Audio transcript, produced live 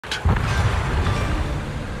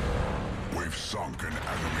We've sunk an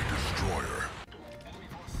enemy destroyer.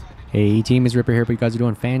 Hey team, it's Ripper here. Hope you guys are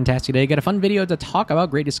doing fantastic today. Got a fun video to talk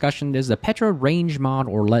about. Great discussion. Is the Petro range mod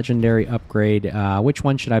or legendary upgrade? Which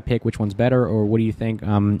one should I pick? Which one's better? Or what do you think?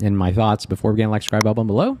 And my thoughts before we begin, like, subscribe button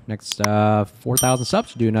below. Next 4,000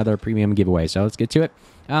 subs to do another premium giveaway. So let's get to it.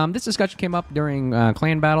 This discussion came up during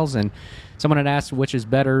clan battles, and someone had asked which is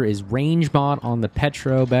better. Is range mod on the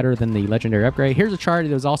Petro better than the legendary upgrade? Here's a chart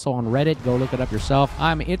that was also on Reddit. Go look it up yourself.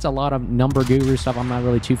 I mean, it's a lot of number guru stuff I'm not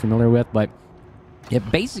really too familiar with, but it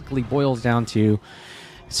basically boils down to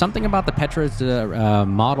something about the Petro's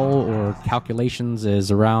model or calculations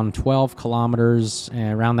is around 12 kilometers,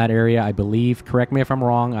 around that area, I believe. Correct me if I'm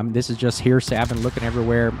wrong. This is just hearsay. I've been looking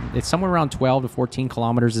everywhere. It's somewhere around 12 to 14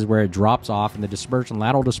 kilometers is where it drops off, and the dispersion,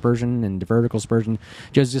 lateral dispersion and vertical dispersion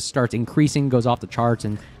just starts increasing, goes off the charts,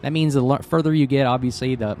 and that means the further you get,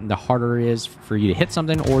 obviously, the harder it is for you to hit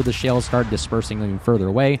something, or the shells start dispersing even further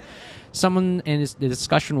away. Someone in the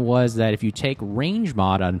discussion was that if you take range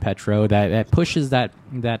mod on Petro, that pushes that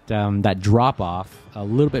drop off a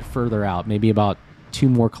little bit further out, maybe about 2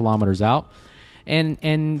 more kilometers out, and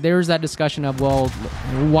there's that discussion of, well,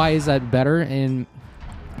 why is that better? And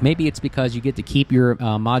maybe it's because you get to keep your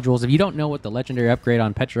modules. If you don't know what the legendary upgrade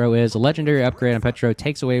on Petro is, a legendary upgrade on Petro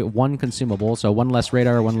takes away 1 consumable, so 1 less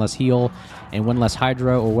radar, 1 less heal, and 1 less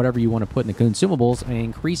hydro, or whatever you want to put in the consumables, and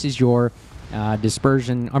increases your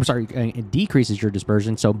dispersion. I'm sorry, it decreases your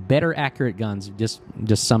dispersion, so better accurate guns. Just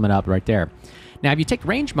sum it up right there. Now, if you take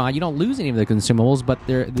range mod, you don't lose any of the consumables, but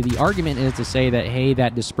the argument is to say that, hey,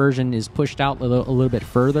 that dispersion is pushed out a little bit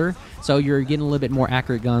further, so you're getting a little bit more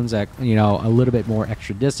accurate guns at, a little bit more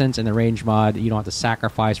extra distance. In the range mod, you don't have to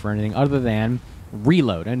sacrifice for anything other than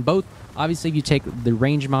reload. And both, obviously, if you take the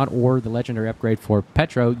range mod or the legendary upgrade for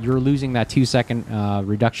Petro, you're losing that 2-second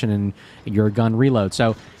reduction in your gun reload.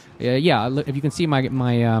 So yeah, if you can see my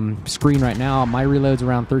screen right now, my reload's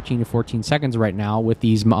around 13 to 14 seconds right now with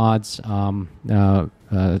these mods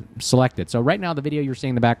selected. So right now, the video you're seeing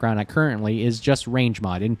in the background currently is just range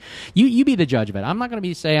mod, and you be the judge of it. I'm not going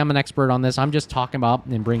to say I'm an expert on this. I'm just talking about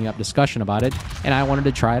and bringing up discussion about it, and I wanted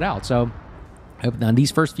to try it out. So on these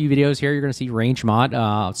first few videos here, you're going to see range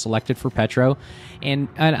mod selected for Petro, and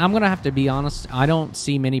I'm going to have to be honest, I don't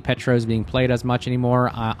see many Petros being played as much anymore.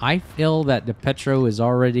 I feel that the Petro is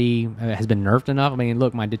already has been nerfed enough. I mean,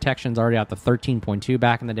 look, my detection's already out to 13.2.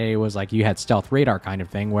 Back in the day, it was like you had stealth radar kind of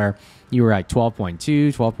thing where you were at 12.2,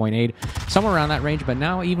 12.8, somewhere around that range. But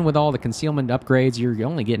now, even with all the concealment upgrades, you're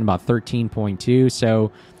only getting about 13.2.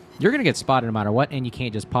 So you're going to get spotted no matter what, and you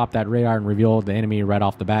can't just pop that radar and reveal the enemy right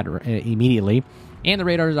off the bat immediately. And the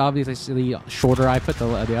radar is obviously shorter. I put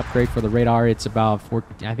the upgrade for the radar. It's about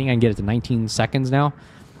I think I can get it to 19 seconds now.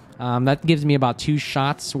 That gives me about 2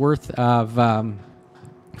 shots worth of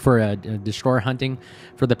for a destroyer hunting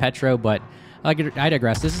for the Petro. But I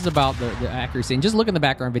digress. This is about the accuracy. And just look in the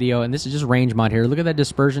background video, and this is just range mod here. Look at that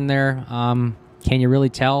dispersion there. Can you really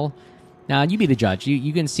tell? Now, you be the judge.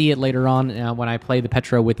 You can see it later on when I play the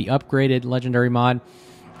Petro with the upgraded legendary mod.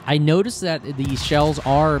 I noticed that the shells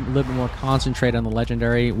are a little bit more concentrated on the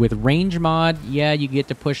legendary. With range mod, yeah, you get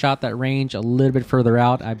to push out that range a little bit further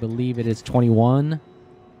out. I believe it is 21.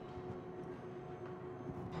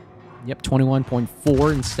 Yep,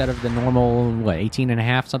 21.4 instead of the normal, what,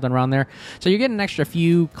 18.5, something around there. So you're getting an extra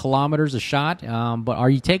few kilometers a shot, but are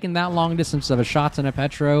you taking that long distance of a shots in a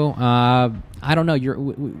Petro? I don't know.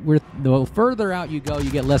 The further out you go, you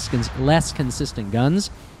get less consistent guns.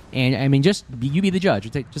 And, I mean, you be the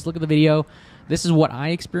judge. Just look at the video. This is what I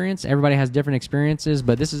experienced. Everybody has different experiences,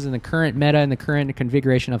 but this is in the current meta and the current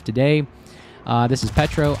configuration of today. This is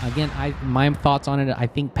Petro. Again, my thoughts on it, I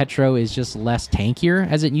think Petro is just less tankier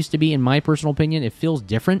as it used to be, in my personal opinion. It feels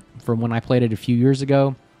different from when I played it a few years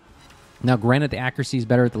ago. Now, granted, the accuracy is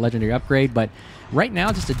better at the legendary upgrade, but right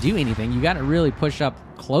now, just to do anything, you got to really push up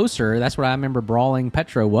closer. That's what I remember brawling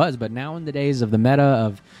Petro was, but now in the days of the meta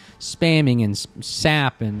of spamming and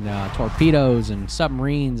sap and torpedoes and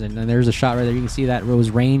submarines, and then there's a shot right there. You can see that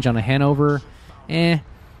was range on a Hanover.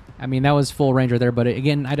 I mean, that was full range right there. But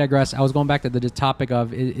again, I digress. I was going back to the topic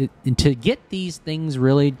of to get these things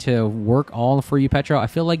really to work all for you, Petro, I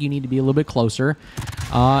feel like you need to be a little bit closer.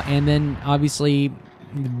 And then, obviously,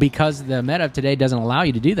 because the meta of today doesn't allow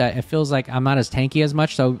you to do that, it feels like I'm not as tanky as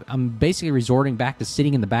much. So I'm basically resorting back to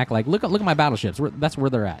sitting in the back. Like, look at my battleships. That's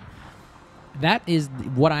where they're at. that is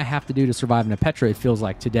what I have to do to survive in a Petra, it feels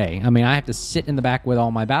like today. I mean, I have to sit in the back with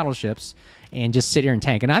all my battleships and just sit here and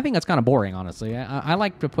tank. And I think that's kind of boring, honestly. I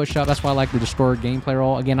like to push up. That's why I like the destroyer gameplay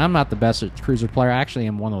role. Again, I'm not the best at cruiser player. I actually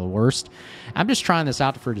am one of the worst. I'm just trying this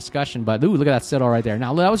out for discussion, but ooh, look at that Citadel right there.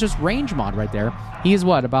 Now, that was just range mod right there. He is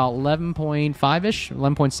what, about 11.5-ish,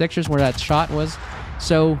 11.6-ish, where that shot was.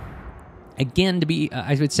 So, again, to be,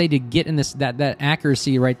 I would say to get in this, that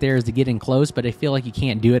accuracy right there is to get in close, but I feel like you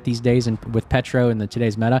can't do it these days with Petro in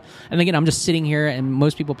today's meta. And again, I'm just sitting here, and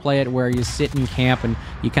most people play it where you sit and you camp, and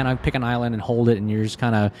you kind of pick an island and hold it, and you're just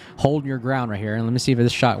kind of holding your ground right here. And let me see if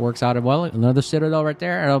this shot works out well. Another Citadel right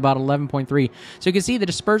there at about 11.3. So you can see the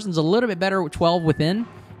dispersion's a little bit better with 12 within.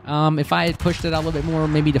 If I had pushed it out a little bit more,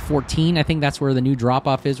 maybe to 14, I think that's where the new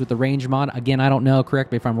drop-off is with the range mod. Again, I don't know.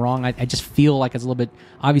 Correct me if I'm wrong. I just feel like it's a little bit,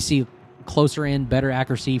 obviously, closer in, better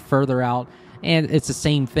accuracy, further out, and it's the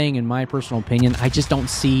same thing in my personal opinion. I just don't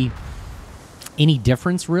see any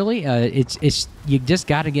difference really. It's you just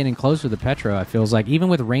got to get in close with the Petro. It feels like even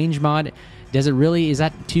with range mod, does it really? Is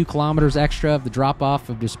that 2 kilometers extra of the drop off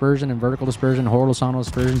of dispersion and vertical dispersion, horizontal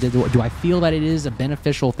dispersion? Do I feel that it is a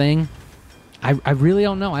beneficial thing? I really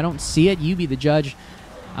don't know. I don't see it. You be the judge.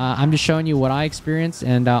 I'm just showing you what I experienced,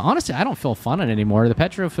 and honestly, I don't feel fun on it anymore. The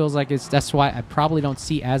Petro feels like that's why I probably don't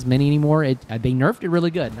see as many anymore. They nerfed it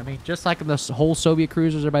really good. I mean, just like the whole Soviet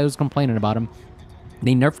cruisers, everybody was complaining about them.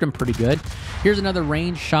 They nerfed them pretty good. Here's another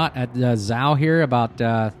range shot at Zhao here, about,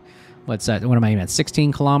 what's that? What am I even at?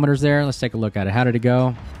 16 kilometers there. Let's take a look at it. How did it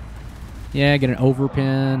go? Yeah, get an over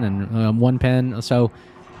pin and 1 pin. So,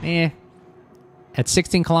 at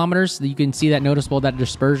 16 kilometers, you can see that noticeable that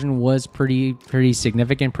dispersion was pretty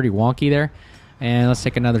significant, pretty wonky there. And let's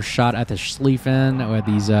take another shot at the Schlieffen with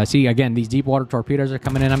these. See, again, these deep water torpedoes are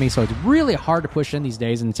coming in on me, so it's really hard to push in these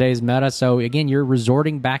days in today's meta. So, again, you're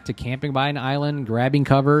resorting back to camping by an island, grabbing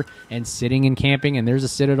cover, and sitting and camping. And there's a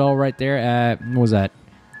Citadel right there at, what was that?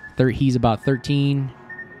 He's about 13.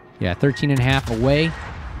 Yeah, 13 and a half away.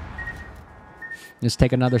 Let's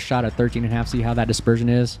take another shot at 13 and a half, see how that dispersion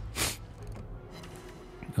is.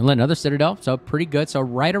 Another Citadel, so pretty good. So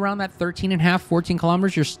right around that 13 and a half, 14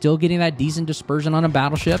 kilometers, you're still getting that decent dispersion on a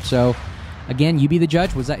battleship. So again, you be the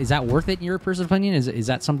judge. Is that worth it in your personal opinion? Is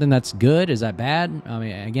that something that's good? Is that bad? I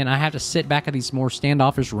mean, again, I have to sit back at these more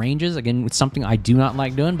standoffish ranges. Again, it's something I do not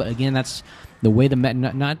like doing, but again, that's the way the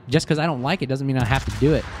meta, not just because I don't like it doesn't mean I have to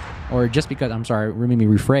do it. Or just because, I'm sorry, let me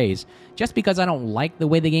rephrase. Just because I don't like the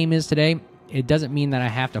way the game is today, it doesn't mean that I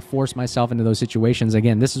have to force myself into those situations.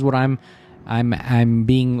 Again, this is what I'm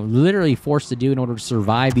being literally forced to do in order to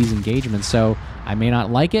survive these engagements. So I may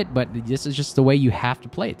not like it, but this is just the way you have to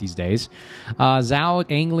play it these days. Zhao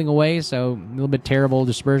angling away, so a little bit terrible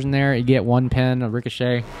dispersion there. You get 1 pin, a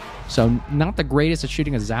ricochet. So not the greatest at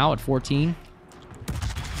shooting a Zhao at 14.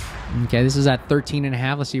 Okay, this is at 13 and a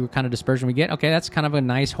half. Let's see what kind of dispersion we get. Okay, that's kind of a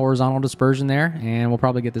nice horizontal dispersion there, and we'll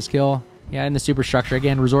probably get this kill. Yeah, in the superstructure.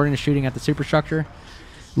 Again, resorting to shooting at the superstructure.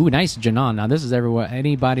 Ooh, nice Janan. Now, this is everywhere.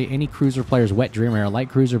 Any cruiser player's wet dream here. Light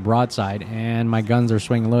cruiser broadside. And my guns are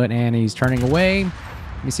swinging low, and he's turning away.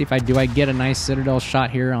 Let me see if I get a nice Citadel shot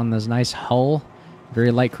here on this nice hull.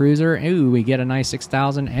 Very light cruiser. Ooh, we get a nice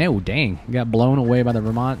 6,000. Oh, dang. Got blown away by the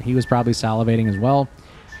Vermont. He was probably salivating as well.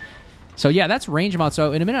 So, yeah, that's range mod.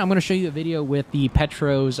 So, in a minute, I'm going to show you a video with the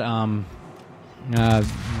Petro's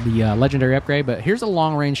legendary upgrade, but here's a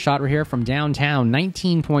long range shot right here from downtown,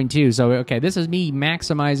 19.2. So okay, this is me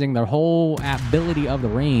maximizing the whole ability of the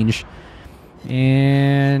range,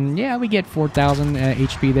 and yeah, we get 4,000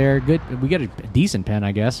 HP there. Good, we get a decent pen,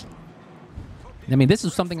 I guess. I mean, this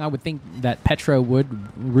is something I would think that Petro would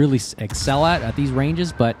really excel at these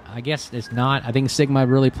ranges, but I guess it's not. I think Sigma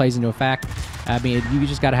really plays into effect. I mean, you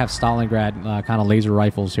just got to have Stalingrad kind of laser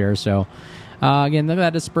rifles here. So again, look at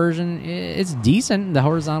that dispersion. It's decent. The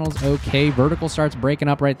horizontal's okay. Vertical starts breaking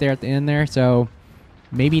up right there at the end there. So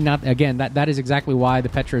maybe not. Again, that is exactly why the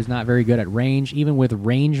Petro is not very good at range. Even with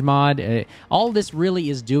range mod, all this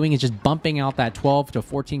really is doing is just bumping out that 12 to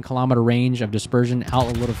 14 kilometer range of dispersion out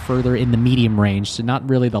a little further in the medium range. So not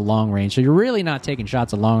really the long range. So you're really not taking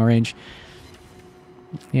shots at long range.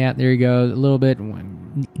 Yeah, there you go. A little bit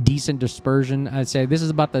decent dispersion. I'd say this is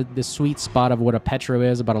about the sweet spot of what a Petro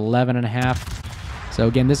is, about 11 and a half. So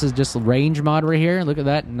again, this is just range mod right here. Look at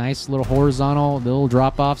that. Nice little horizontal, little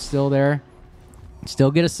drop off still there.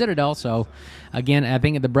 Still get a Citadel. So again, I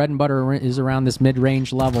think the bread and butter is around this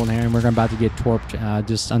mid-range level there, and we're about to get torped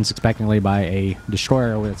just unsuspectingly by a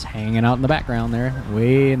destroyer that's hanging out in the background there,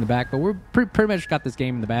 way in the back. But we're pretty much got this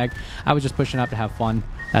game in the bag. I was just pushing up to have fun.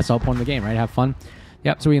 That's the whole point of the game, right? Have fun.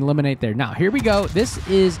 Yep, so we eliminate there. Now, here we go. This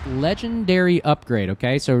is legendary upgrade,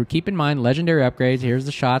 okay? So keep in mind, legendary upgrades. Here's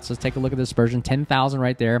the shots. Let's take a look at the dispersion. 10,000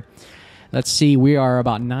 right there. Let's see, we are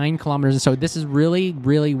about 9 kilometers. So this is really,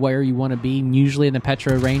 really where you want to be. Usually in the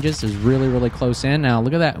Petro ranges is really, really close in. Now,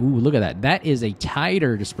 look at that. Ooh, look at that. That is a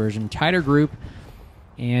tighter dispersion, tighter group.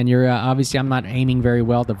 And you're obviously, I'm not aiming very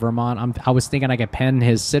well at the Vermont. I was thinking I could pen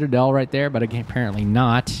his Citadel right there, but again, apparently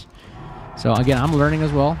not. So again, I'm learning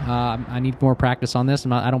as well. I need more practice on this.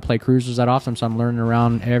 I don't play cruisers that often, so I'm learning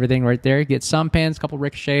around everything right there. Get some pens, couple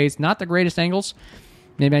ricochets, not the greatest angles.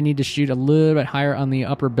 Maybe I need to shoot a little bit higher on the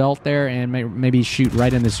upper belt there and maybe shoot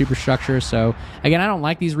right in the superstructure. So, again, I don't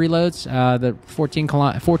like these reloads. The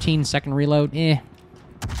 14-second reload,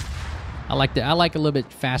 I like a little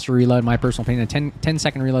bit faster reload, in my personal opinion. The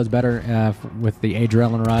 10-second reload is better with the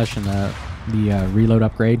adrenaline rush and the reload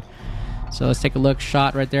upgrade. So let's take a look.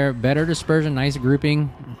 Shot right there. Better dispersion, nice grouping.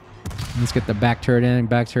 Let's get the back turret in.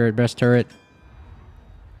 Back turret, best turret.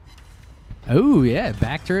 Oh, yeah,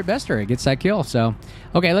 back turret, best turret. Gets that kill. So,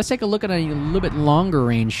 okay, let's take a look at a little bit longer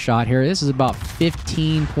range shot here. This is about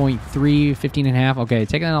 15.3, 15 and a half. Okay,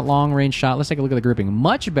 taking that long range shot. Let's take a look at the grouping.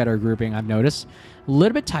 Much better grouping, I've noticed. A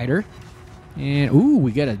little bit tighter. And, ooh,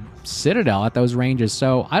 we get a Citadel at those ranges.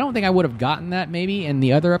 So, I don't think I would have gotten that maybe in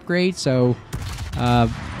the other upgrade. So,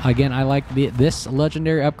 again, I like this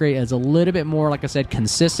legendary upgrade as a little bit more, like I said,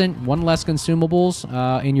 consistent. One less consumables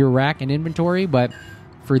in your rack and inventory, but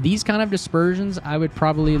for these kind of dispersions, I would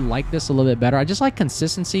probably like this a little bit better. I just like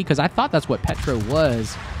consistency because I thought that's what Petro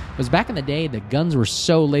was. Because back in the day, the guns were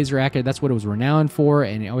so laser accurate. That's what it was renowned for,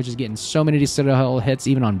 and I was just getting so many Citadel hits,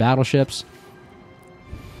 even on battleships.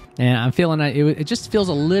 And I'm feeling that it just feels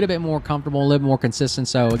a little bit more comfortable, a little bit more consistent.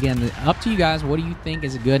 So, again, up to you guys. What do you think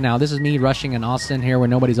is good? Now, this is me rushing in Austin here where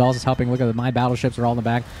nobody's else helping. Look at my battleships are all in the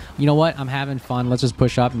back. You know what? I'm having fun. Let's just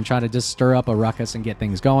push up and try to just stir up a ruckus and get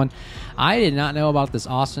things going. I did not know about this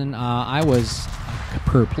Austin. I was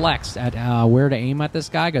perplexed at where to aim at this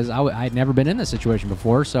guy because I had never been in this situation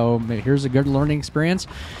before. So, here's a good learning experience.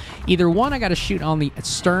 Either one, I got to shoot on the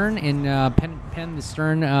stern and pen the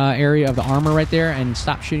stern area of the armor right there and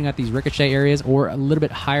stop shooting at these ricochet areas, or a little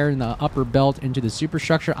bit higher in the upper belt into the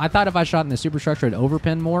superstructure. I thought if I shot in the superstructure, I'd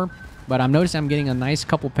overpen more, but I'm noticing I'm getting a nice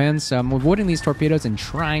couple pins, so I'm avoiding these torpedoes and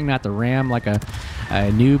trying not to ram like a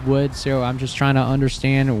noob would. So I'm just trying to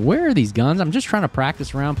understand where are these guns. I'm just trying to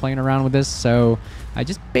practice around, playing around with this. So I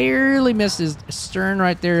just barely missed his stern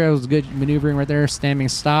right there. It was good maneuvering right there, standing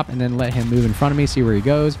stop, and then let him move in front of me, see where he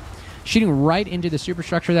goes. Shooting right into the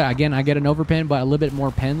superstructure there. Again, I get an overpin, but a little bit more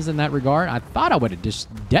pins in that regard. I thought I would have just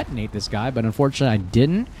detonate this guy, but unfortunately I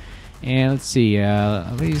didn't. And let's see.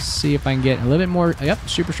 Let me see if I can get a little bit more. Yep,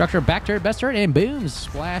 superstructure, back turret, best turret, and boom,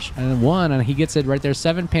 splash, and one. And he gets it right there.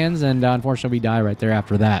 7 pins, and unfortunately we die right there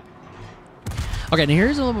after that. Okay, now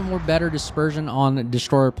here's a little bit more better dispersion on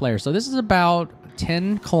destroyer player. So this is about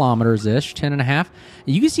 10 kilometers-ish, 10 and a half.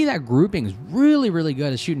 You can see that grouping is really, really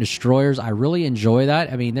good at shooting destroyers. I really enjoy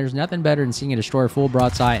that. I mean, there's nothing better than seeing a destroyer full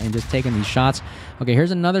broadside and just taking these shots. Okay,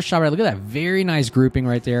 here's another shot. Right, look at that very nice grouping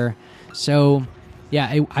right there. So,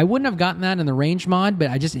 yeah, I wouldn't have gotten that in the range mod,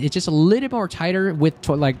 but it's just a little bit more tighter with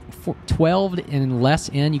like 12 and less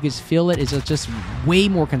in. You can just feel it. It's just way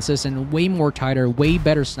more consistent, way more tighter, way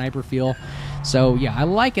better sniper feel. So, yeah, I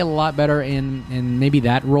like it a lot better in maybe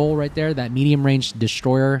that role right there, that medium-range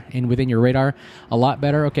destroyer within your radar, a lot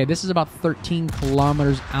better. Okay, this is about 13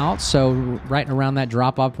 kilometers out, so right around that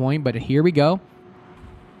drop-off point, but here we go.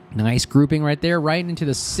 Nice grouping right there, right into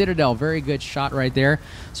the Citadel. Very good shot right there.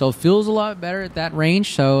 So it feels a lot better at that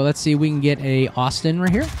range. So let's see if we can get a Austin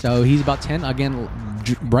right here. So he's about 10, again,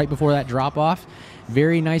 right before that drop-off.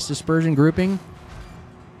 Very nice dispersion grouping.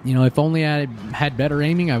 You know, if only I had better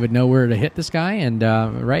aiming, I would know where to hit this guy. And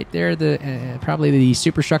right there, probably the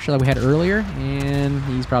superstructure that we had earlier, and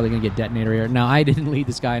he's probably going to get detonated here. Now, I didn't lead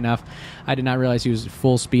this guy enough. I did not realize he was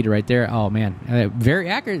full speed right there. Oh, man. Very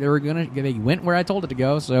accurate. They went where I told it to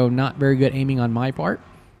go, so not very good aiming on my part.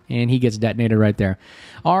 And he gets detonated right there.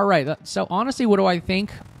 All right. So, honestly, what do I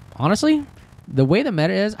think? Honestly, the way the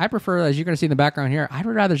meta is, I prefer, as you're going to see in the background here, I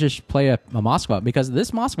would rather just play a Moskva, because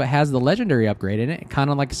this Moskva has the legendary upgrade in it, kind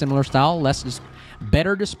of like a similar style,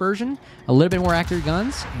 better dispersion, a little bit more accurate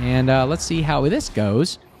guns, and let's see how this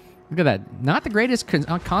goes. Look at that. Not the greatest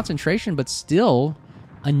concentration, but still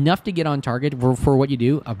enough to get on target for what you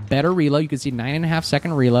do. A better reload. You can see 9.5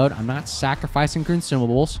 second reload. I'm not sacrificing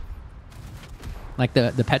consumables like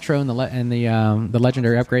the Petro and the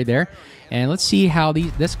legendary upgrade there. And let's see how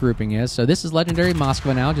this grouping is. So this is legendary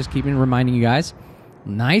Moskva now, just reminding you guys.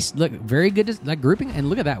 Nice, look, very good grouping. And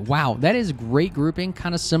look at that. Wow, that is great grouping,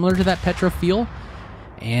 kind of similar to that Petro feel.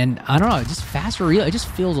 And I don't know, it just faster reel. It just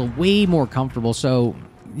feels way more comfortable. So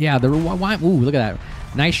yeah, ooh, look at that.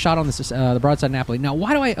 Nice shot on this, the broadside Napoli. Now,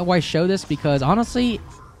 why do I show this? Because honestly,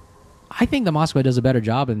 I think the Moskva does a better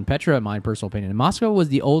job than Petra, in my personal opinion. Moskva was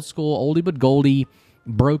the old school, oldie but goldie,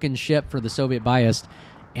 broken ship for the Soviet biased.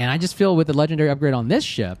 And I just feel with the legendary upgrade on this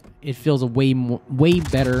ship, it feels way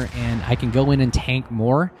better, and I can go in and tank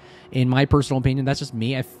more. In my personal opinion, that's just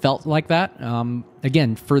me. I felt like that.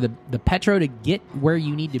 Again, for the Petro to get where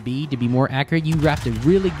you need to be more accurate, you have to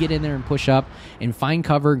really get in there and push up and find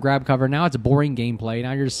cover and grab cover. Now it's a boring gameplay.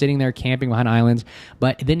 Now you're just sitting there camping behind islands.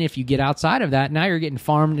 But then if you get outside of that, now you're getting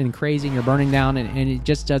farmed and crazy and you're burning down, and it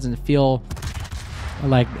just doesn't feel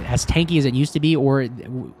like as tanky as it used to be, or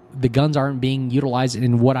the guns aren't being utilized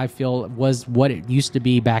in what I feel was what it used to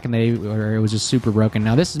be back in the day, where it was just super broken.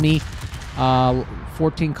 Now this is me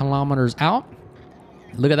 14 kilometers out.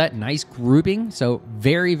 Look at that nice grouping. So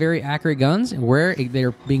very accurate guns, where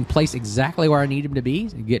they're being placed exactly where I need them to be.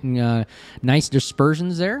 Getting nice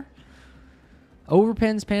dispersions there.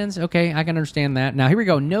 Overpins, pins. Okay, I can understand that. Now here we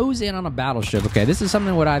go. Nose in on a battleship. Okay, this is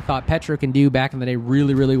something what I thought Petro can do back in the day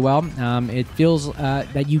really well. It feels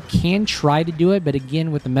that you can try to do it, but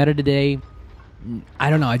again, with the meta today, I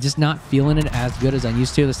don't know. I'm just not feeling it as good as I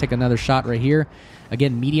used to. Let's take another shot right here.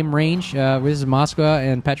 Again, medium range. This is Moskva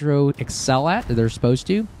and Petro excel at. They're supposed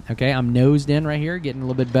to. Okay, I'm nosed in right here, getting a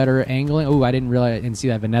little bit better angling. Oh, I didn't see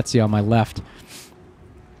that Venezia on my left.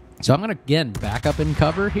 So I'm going to, again, back up and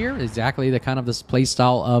cover here. Exactly the kind of this play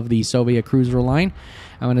style of the Soviet cruiser line.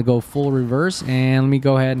 I'm going to go full reverse, and let me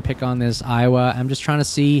go ahead and pick on this Iowa. I'm just trying to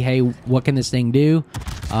see, hey, what can this thing do?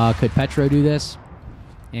 Could Petro do this?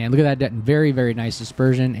 And look at that, very nice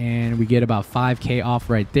dispersion, and we get about 5K off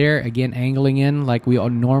right there. Again, angling in like we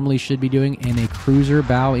normally should be doing in a cruiser,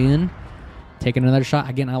 bow in. Taking another shot.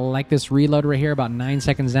 Again, I like this reload right here, about 9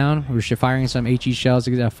 seconds down. We're firing some HE shells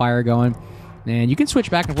to get that fire going. And you can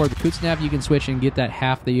switch back and forth. The Kuznetsov, you can switch and get that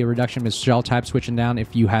half the reduction with shell type switching down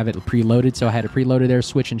if you have it preloaded. So I had it preloaded there,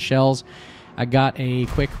 switching shells. I got a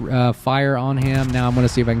quick fire on him. Now I'm going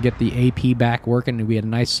to see if I can get the AP back working. And we had a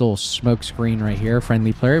nice little smoke screen right here.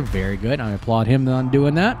 Friendly player. Very good. I applaud him on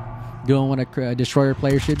doing that. Doing what a destroyer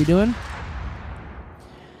player should be doing.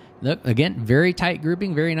 Look, again, very tight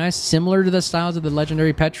grouping. Very nice. Similar to the styles of the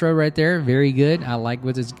legendary Petro right there. Very good. I like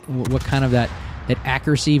what kind of that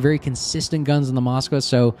accuracy, very consistent guns in the Moskva.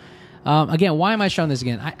 So, again, why am I showing this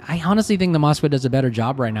again? I honestly think the Moskva does a better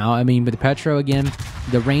job right now. I mean, with the Petro, again,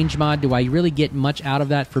 the range mod, do I really get much out of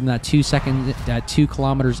that from that 2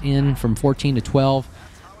 kilometers in from 14 to 12?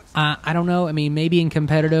 I don't know. I mean, maybe in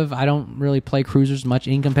competitive. I don't really play cruisers much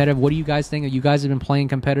in competitive. What do you guys think? You guys have been playing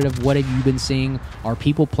competitive. What have you been seeing? Are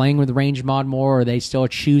people playing with range mod more? Or are they still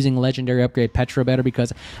choosing legendary upgrade Petro better?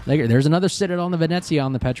 Because there's another Citadel on the Venezia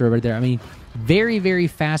on the Petro right there. I mean, very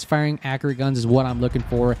fast firing, accurate guns is what I'm looking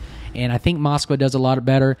for. And I think Moskva does a lot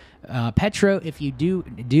better. Petro, if you do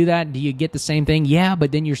that, do you get the same thing? Yeah,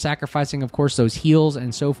 but then you're sacrificing, of course, those heals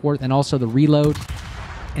and so forth, and also the reload.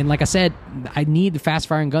 And like I said, I need the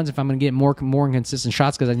fast-firing guns if I'm going to get more inconsistent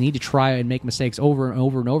shots, because I need to try and make mistakes over and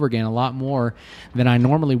over again, a lot more than I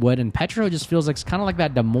normally would. And Petro just feels like it's kind of like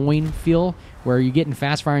that Des Moines feel, where you're getting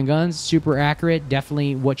fast-firing guns, super accurate,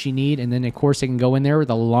 definitely what you need. And then, of course, they can go in there with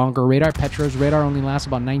a longer radar. Petro's radar only lasts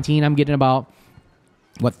about 19. I'm getting about,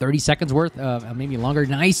 what, 30 seconds worth, maybe longer.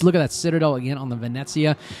 Nice. Look at that Citadel again on the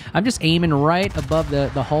Venezia. I'm just aiming right above the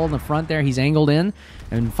hull in the front there. He's angled in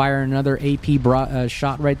and firing another AP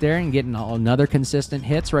shot right there and getting another consistent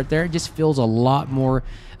hits right there. It just feels a lot more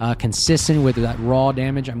consistent with that raw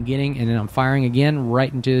damage I'm getting. And then I'm firing again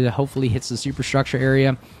right into, hopefully hits the superstructure area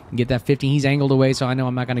and get that 15. He's angled away, so I know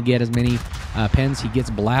I'm not going to get as many pins. He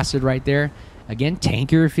gets blasted right there. Again,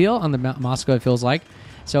 tankier feel on the Moskva, it feels like.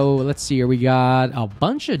 So let's see here. We got a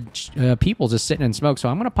bunch of people just sitting in smoke. So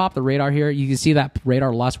I'm going to pop the radar here. You can see that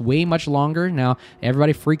radar lasts way much longer. Now,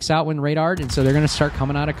 everybody freaks out when radared, and so they're going to start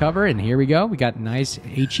coming out of cover. And here we go. We got nice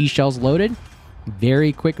HE shells loaded.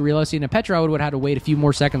 Very quick reload. See, in a Petro, I would have had to wait a few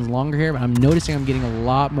more seconds longer here, but I'm noticing I'm getting a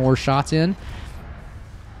lot more shots in.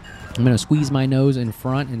 I'm going to squeeze my nose in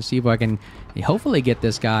front and see if I can hopefully get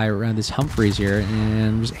this guy around this Humphreys here, and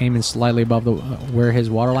I'm just aiming slightly above where his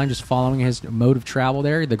waterline, just following his mode of travel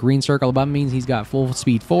there. The green circle above means he's got full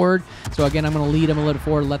speed forward. So again, I'm going to lead him a little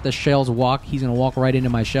forward, let the shells walk. He's going to walk right into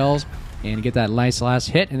my shells and get that nice last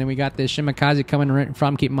hit. And then we got this Shimakaze coming right in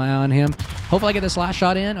front. Keep my eye on him. Hopefully I get this last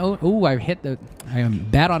shot in. Oh, I hit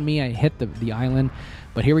bad on me. I hit the island.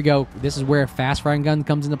 But here we go. This is where a fast-firing gun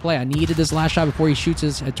comes into play. I needed this last shot before he shoots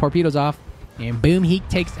his torpedoes off. And boom,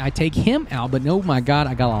 I take him out. But oh my God,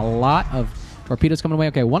 I got a lot of Torpedoes coming away.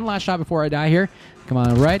 Okay, one last shot before I die here. Come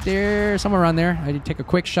on, right there, somewhere around there. I take a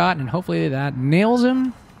quick shot, and hopefully that nails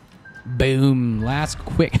him. Boom. Last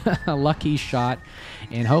quick lucky shot.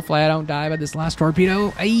 And hopefully I don't die by this last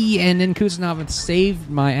torpedo. Ay, and then Kuznetsov saved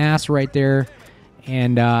my ass right there.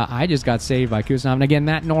 And I just got saved by Kuznetsov. And again,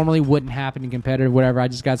 that normally wouldn't happen in competitive, whatever. I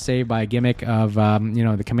just got saved by a gimmick of,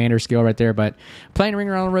 the commander skill right there. But playing Ring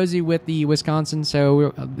Around the Rosie with the Wisconsin.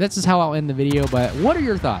 So this is how I'll end the video. But what are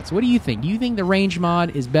your thoughts? What do you think? Do you think the range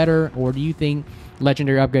mod is better? Or do you think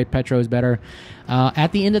Legendary Upgrade Petro is better?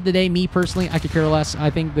 At the end of the day, me personally, I could care less.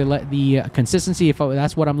 I think the consistency, if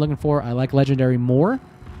that's what I'm looking for, I like Legendary more.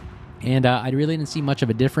 And I really didn't see much of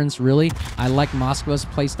a difference, really. I like Moskva's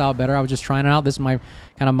playstyle better. I was just trying it out. This is my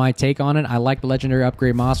my take on it. I like the Legendary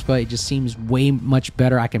Upgrade Moskva. It just seems way much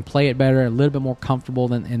better. I can play it better, a little bit more comfortable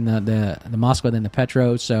than in the Moskva than the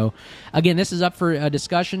Petro. So, again, this is up for a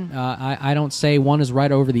discussion. I don't say one is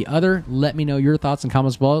right over the other. Let me know your thoughts and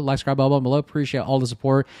comments below. Like, subscribe, blah, blah, below. Appreciate all the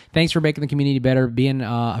support. Thanks for making the community better, being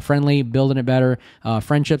friendly, building it better.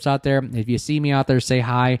 Friendships out there. If you see me out there, say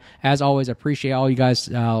hi. As always, I appreciate all you guys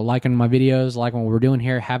liking my videos, liking what we're doing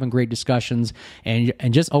here, having great discussions, and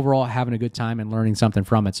just overall having a good time and learning something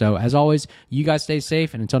from it. So, as always, you guys stay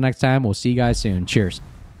safe, and until next time, we'll see you guys soon. Cheers.